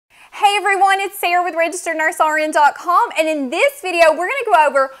Hey everyone, it's Sarah with RegisteredNurseRN.com, and in this video we're going to go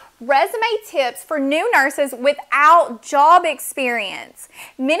over resume tips for new nurses without job experience.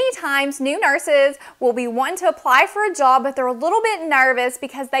 Many times new nurses will be wanting to apply for a job, but they're a little bit nervous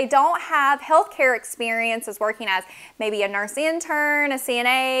because they don't have healthcare experience as working as maybe a nurse intern, a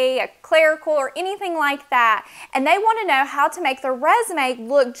CNA, a clerical, or anything like that. And they want to know how to make their resume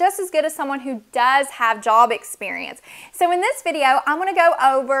look just as good as someone who does have job experience. So in this video, I'm going to go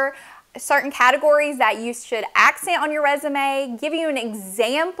over certain categories that you should accent on your resume, give you an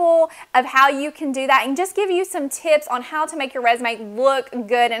example of how you can do that, and just give you some tips on how to make your resume look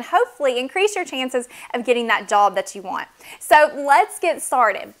good and hopefully increase your chances of getting that job that you want. So let's get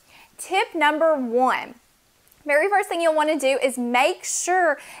started. Tip number one. Very first thing you'll want to do is make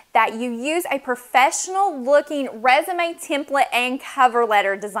sure that you use a professional looking resume template and cover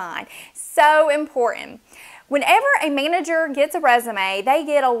letter design. So important. Whenever a manager gets a resume, they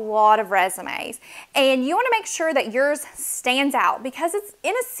get a lot of resumes, and you want to make sure that yours stands out because it's,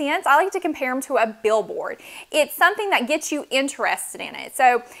 in a sense, I like to compare them to a billboard. It's something that gets you interested in it.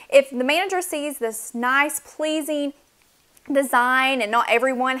 So if the manager sees this nice, pleasing design, and not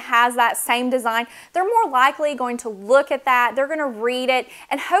everyone has that same design, they're more likely going to look at that, they're going to read it,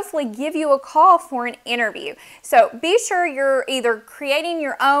 and hopefully give you a call for an interview. So be sure you're either creating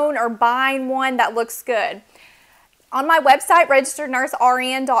your own or buying one that looks good. On my website,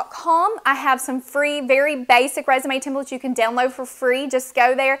 RegisteredNurseRN.com, I have some free, very basic resume templates you can download for free. Just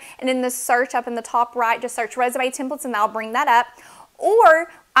go there, and in the search up in the top right, just search resume templates, and I'll bring that up. Or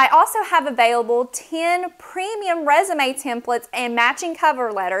I also have available 10 premium resume templates and matching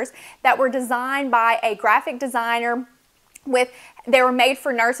cover letters that were designed by a graphic designer. They were made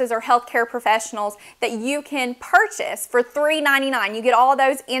for nurses or healthcare professionals that you can purchase for $3.99. You get all of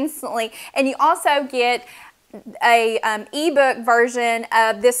those instantly, and you also get a ebook version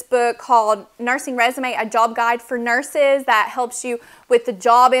of this book called Nursing Resume, a job guide for nurses that helps you with the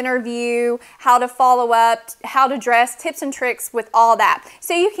job interview, how to follow up, how to dress, tips and tricks with all that.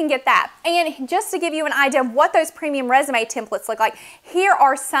 So you can get that. And just to give you an idea of what those premium resume templates look like, here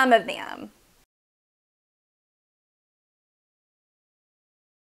are some of them.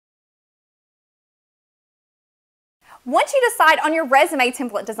 Once you decide on your resume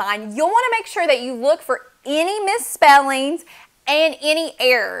template design, you'll want to make sure that you look for any misspellings and any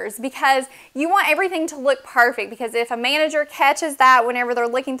errors, because you want everything to look perfect, because if a manager catches that whenever they're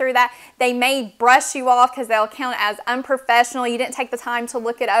looking through that, they may brush you off because they'll count it as unprofessional. You didn't take the time to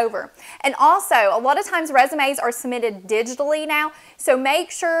look it over. And also, a lot of times resumes are submitted digitally now, so make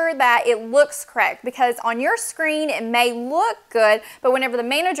sure that it looks correct, because on your screen it may look good, but whenever the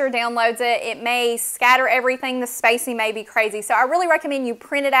manager downloads it, it may scatter everything, the spacing may be crazy. So I really recommend you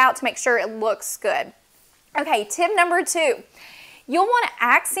print it out to make sure it looks good. Okay, tip number two. You'll want to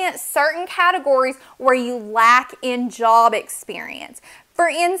accent certain categories where you lack in job experience. For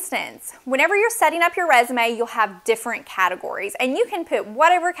instance, whenever you're setting up your resume, you'll have different categories, and you can put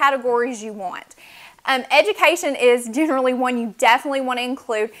whatever categories you want. Education is generally one you definitely want to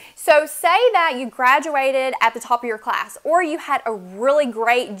include. So say that you graduated at the top of your class, or you had a really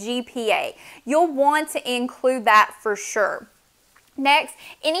great GPA. You'll want to include that for sure. Next,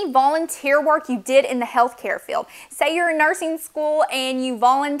 any volunteer work you did in the healthcare field. Say you're in nursing school and you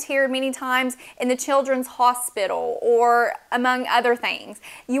volunteered many times in the children's hospital or among other things.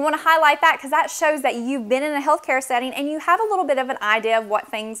 You want to highlight that because that shows that you've been in a healthcare setting and you have a little bit of an idea of what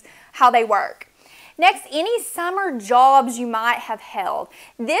things, how they work. Next, any summer jobs you might have held.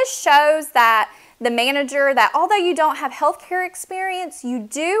 This shows that the manager that although you don't have healthcare experience, you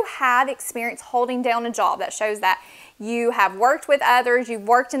do have experience holding down a job. That shows that you have worked with others, you've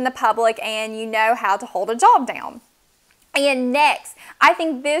worked in the public, and you know how to hold a job down. And next, I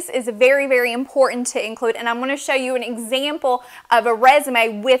think this is very, very important to include, and I'm going to show you an example of a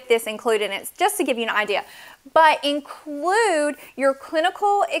resume with this included in it, just to give you an idea. But include your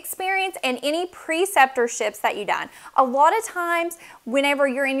clinical experience and any preceptorships that you've done. A lot of times, whenever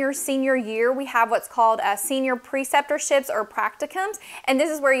you're in your senior year, we have what's called senior preceptorships or practicums, and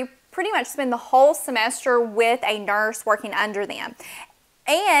this is where you pretty much spend the whole semester with a nurse working under them.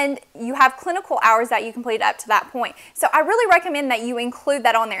 And you have clinical hours that you complete up to that point. So I really recommend that you include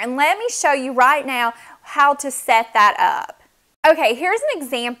that on there. And let me show you right now how to set that up. Okay, here's an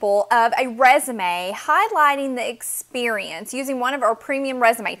example of a resume highlighting the experience using one of our premium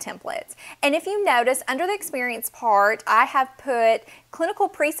resume templates. And if you notice, under the experience part, I have put clinical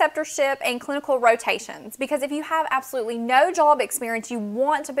preceptorship and clinical rotations, because if you have absolutely no job experience, you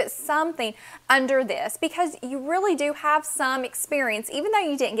want to put something under this because you really do have some experience even though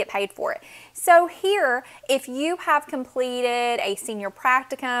you didn't get paid for it. So here, if you have completed a senior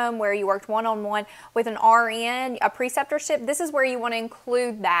practicum where you worked one-on-one with an RN, a preceptorship, this is where you want to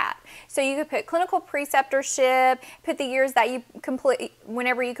include that. So you could put clinical preceptorship, put the years that you complete,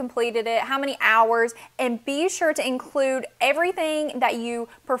 whenever you completed it, how many hours, and be sure to include everything that you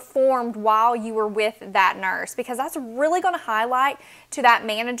performed while you were with that nurse, because that's really going to highlight to that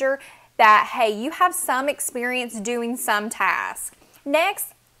manager that, hey, you have some experience doing some tasks.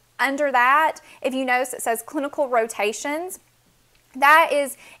 Next, under that, if you notice it says clinical rotations, that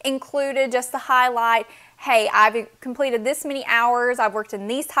is included just to highlight, hey, I've completed this many hours, I've worked in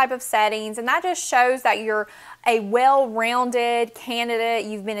these type of settings, and that just shows that you're a well-rounded candidate.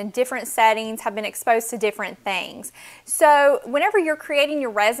 You've been in different settings, have been exposed to different things. So whenever you're creating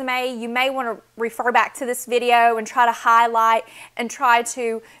your resume, you may want to refer back to this video and try to highlight and try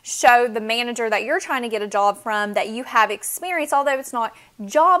to show the manager that you're trying to get a job from that you have experience, although it's not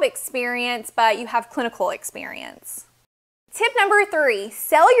job experience, but you have clinical experience. Tip number 3,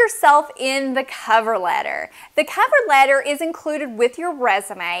 sell yourself in the cover letter. The cover letter is included with your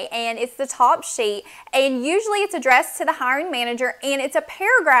resume and it's the top sheet, and usually it's addressed to the hiring manager, and it's a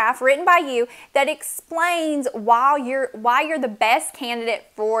paragraph written by you that explains why you're the best candidate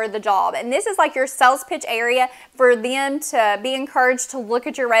for the job. And this is like your sales pitch area for them to be encouraged to look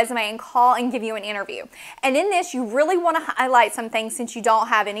at your resume and call and give you an interview. And in this, you really want to highlight some things since you don't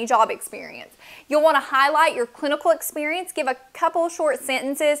have any job experience. You'll want to highlight your clinical experience, give a couple short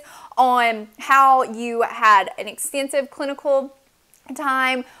sentences on how you had an extensive clinical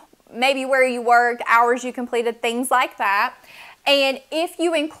time, maybe where you worked, hours you completed, things like that. And if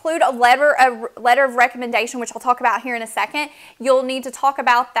you include a letter of recommendation, which I'll talk about here in a second, you'll need to talk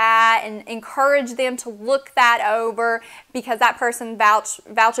about that and encourage them to look that over because that person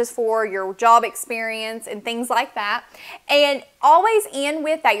vouches for your job experience and things like that. And always end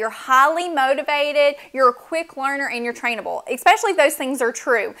with that you're highly motivated, you're a quick learner, and you're trainable, especially if those things are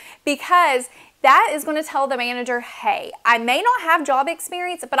true, because that is going to tell the manager, hey, I may not have job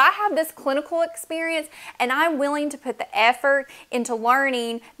experience, but I have this clinical experience and I'm willing to put the effort into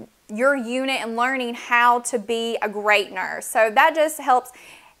learning your unit and learning how to be a great nurse. So that just helps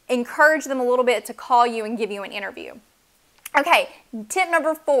encourage them a little bit to call you and give you an interview. Okay, tip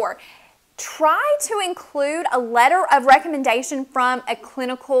number 4. Try to include a letter of recommendation from a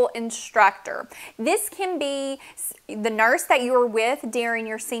clinical instructor. This can be the nurse that you were with during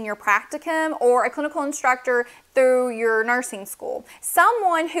your senior practicum or a clinical instructor through your nursing school.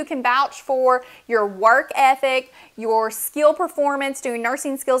 Someone who can vouch for your work ethic, your skill performance, doing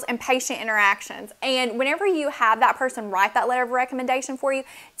nursing skills, and patient interactions. And whenever you have that person write that letter of recommendation for you,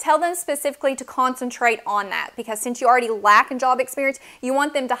 tell them specifically to concentrate on that, because since you already lack in job experience, you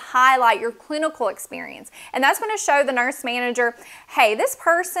want them to highlight your clinical experience. And that's going to show the nurse manager, hey, this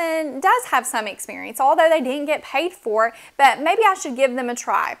person does have some experience, although they didn't get paid for it, but maybe I should give them a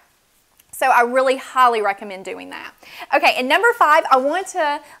try. So I really highly recommend doing that. Okay, and number 5, I want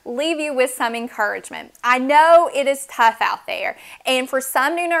to leave you with some encouragement. I know it is tough out there, and for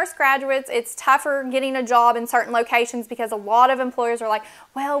some new nurse graduates, it's tougher getting a job in certain locations because a lot of employers are like,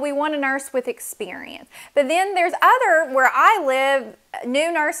 well, we want a nurse with experience. But then there's other, where I live,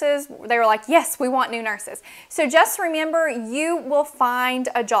 new nurses, they were like, yes, we want new nurses. So just remember, you will find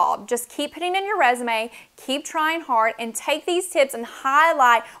a job. Just keep putting in your resume, keep trying hard, and take these tips and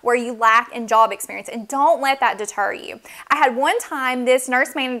highlight where you lack in job experience, and don't let that deter you. I had one time this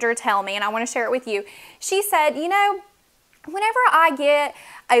nurse manager tell me, and I want to share it with you. She said, you know, whenever I get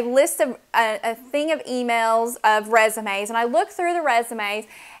a list of a thing of emails of resumes, and I look through the resumes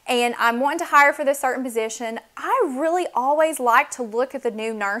and I'm wanting to hire for this certain position, I really always like to look at the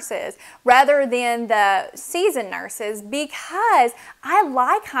new nurses rather than the seasoned nurses, because I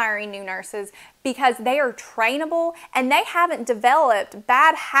like hiring new nurses because they are trainable and they haven't developed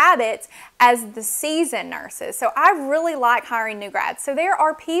bad habits as the seasoned nurses. So I really like hiring new grads. So there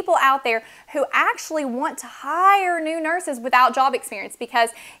are people out there who actually want to hire new nurses without job experience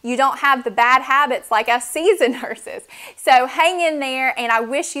because you don't have the bad habits like us seasoned nurses. So hang in there, and I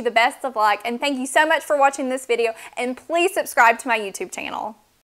wish you the best of luck, and thank you so much for watching this video, and please subscribe to my YouTube channel.